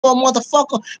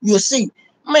motherfucker, you'll see,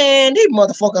 man, these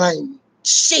motherfuckers ain't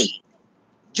shit.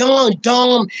 Young,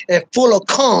 dumb, and full of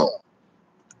cum.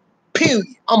 Period.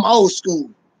 I'm old school.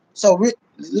 So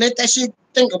let that shit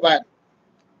think about it.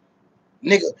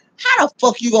 Nigga, how the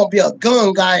fuck you gonna be a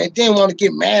gun guy and then want to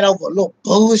get mad over a little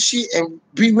bullshit and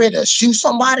be ready to shoot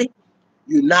somebody?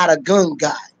 You're not a gun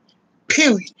guy.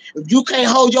 Period. If you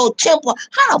can't hold your temper,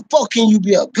 how the fuck can you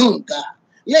be a gun guy?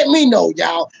 Let me know,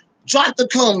 y'all. Drop the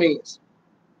comments.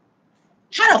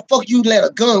 How the fuck you let a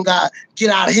gun guy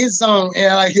get out of his zone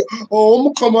and like, oh, I'm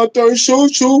gonna come out there and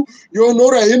shoot you. You don't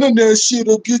know that internet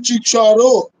shit'll get you shot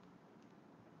up.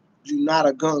 You not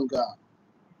a gun guy.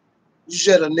 You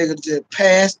should a nigga just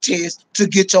pass tests to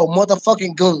get your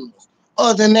motherfucking guns.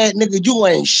 Other than that, nigga, you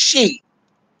ain't shit.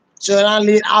 So I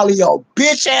let all of your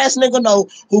bitch ass nigga know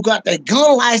who got their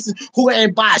gun license, who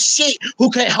ain't buy shit, who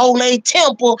can't hold their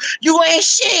temper. You ain't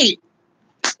shit.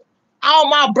 All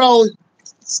my bros,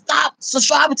 stop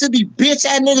subscribing to these bitch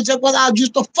ass niggas just because I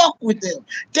used to fuck with them.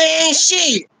 They ain't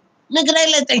shit. Nigga,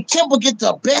 they let their temper get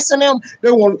the best of them.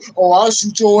 They want, oh, I'll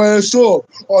shoot your ass up.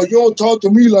 Oh, you don't talk to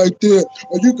me like that.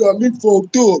 Oh, you got me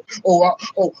fucked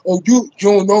up. You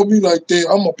don't know me like that.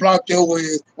 I'm going to block your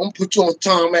ass. I'm going to put you on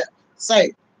time.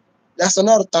 Say, that's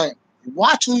another thing.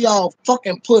 Watch who y'all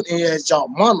fucking put in as y'all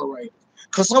moderators.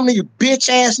 Because some of you bitch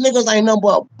ass niggas ain't nothing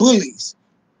but bullies.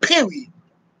 Period.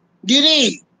 You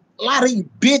dig? A lot of you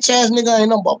bitch ass niggas ain't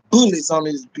nothing but bullies on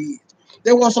this bitch.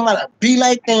 They want somebody to be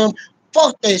like them.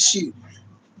 Fuck that shit.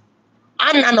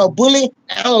 I'm not no bully.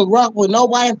 I don't rock with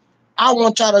nobody. I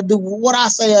want y'all to do what I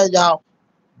say, y'all.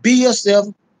 Be yourself.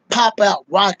 Pop out,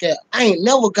 rock out. I ain't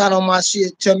never got on my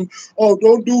shit telling, oh,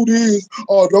 don't do this.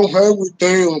 Oh, don't hang with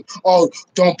them. Oh,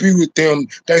 don't be with them.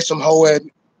 They some hoe ass.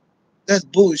 That's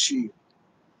bullshit.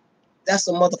 That's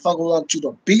a motherfucker want you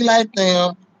to be like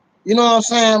them. You know what I'm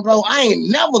saying, bro? I ain't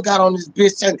never got on this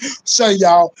bitch saying, say,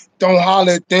 y'all, don't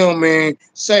holler at them, man.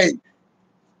 Say,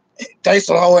 they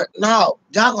some hoe. No,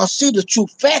 y'all gonna see the true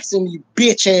facts in these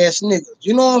bitch ass niggas.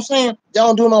 You know what I'm saying? They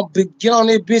don't do no big get on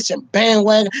this bitch and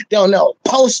bandwagon. They don't know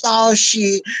post all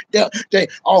shit. They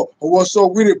oh, what's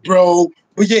up with it, bro?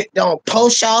 But yet they don't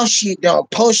post y'all shit. They don't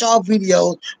post y'all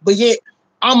videos. But yet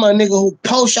I'm a nigga who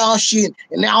post y'all shit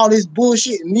and all this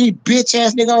bullshit and these bitch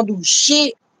ass niggas don't do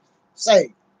shit.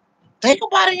 Say, think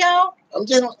about it, y'all. I'm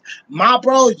just my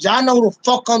bros. Y'all know who the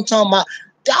fuck I'm talking about.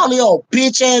 Down there,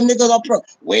 bitch ass niggas up there,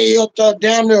 way up there,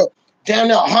 down there,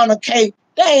 100K.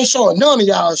 They ain't showing none of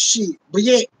y'all shit. But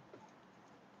yet,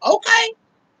 okay,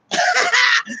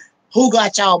 who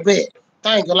got y'all back?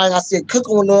 Thank you. Like I said,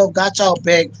 Cooking with Love got y'all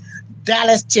back.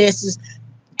 Dallas, Texas,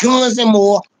 Guns and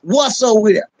More. What's up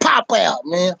with it? Pop out,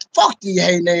 man. Fuck these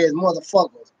hating ass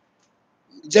motherfuckers.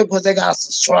 Just because they got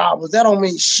subscribers, that don't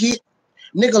mean shit.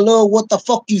 Nigga love what the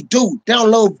fuck you do. They don't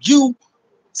love you.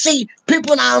 See,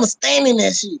 people not understanding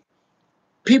that shit.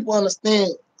 People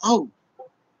understand, oh,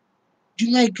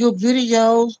 you make good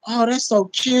videos. Oh, that's so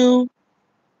cute.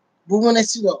 But when they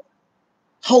see the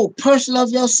whole person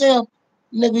of yourself,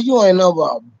 nigga, you ain't no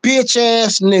bitch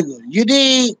ass nigga. You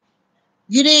did.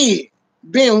 You did.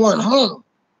 Being 100.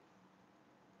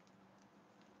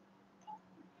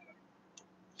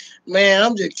 Man,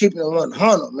 I'm just keeping it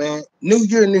 100, man. New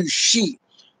year, new shit.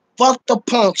 Fuck the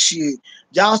punk shit.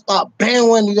 Y'all start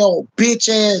banning these old bitch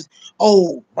ass,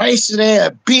 old racist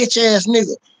ass, bitch ass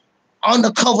nigga.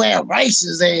 Undercover ass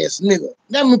racist ass nigga.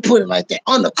 Let me put it like that.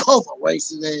 Undercover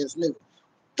racist ass nigga.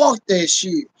 Fuck that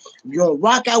shit. If you don't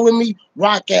rock out with me,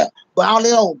 rock out. But all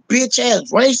that old bitch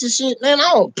ass racist shit, man, I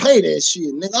don't play that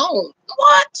shit, nigga. I don't.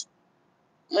 What?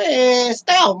 Man,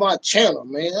 stay off my channel,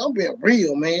 man. I'm being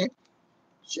real, man.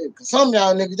 Shit, cause some of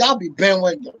y'all niggas, y'all be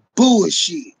bandwagoning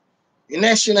bullshit. And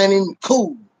that shit ain't even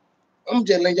cool. I'm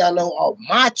just letting y'all know off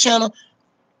my channel,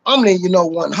 I'm letting you know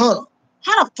 100.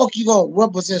 How the fuck you gonna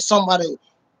represent somebody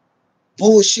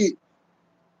bullshit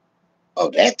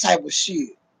of that type of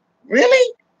shit?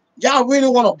 Really? Y'all really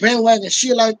want to bandwagon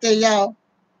shit like that, y'all?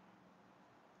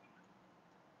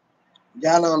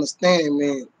 Y'all don't understand,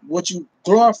 man. What you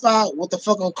glorify, what the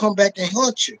fuck gonna come back and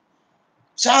hunt you?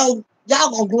 So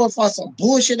y'all gonna glorify some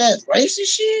bullshit ass racist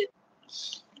shit?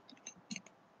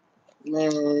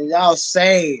 Man, y'all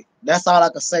say that's all I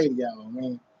can say to y'all,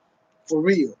 man. For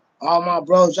real. All my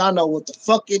bros, y'all know what the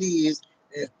fuck it is.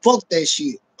 And fuck that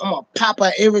shit. I'm gonna pop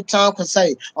out every time cause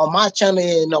say on my channel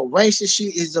ain't no racist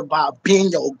shit. It's about being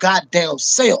your goddamn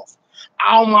self.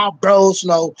 All my bros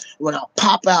know when I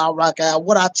pop out, rock out.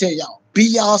 What I tell y'all, be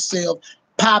yourself,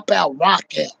 pop out, rock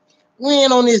out. We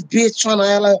ain't on this bitch trying to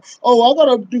act like, oh,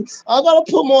 I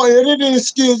gotta put more editing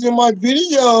skills in my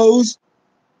videos.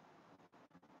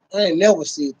 I ain't never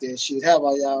seen that shit. How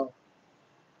about y'all?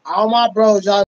 All my bros, y'all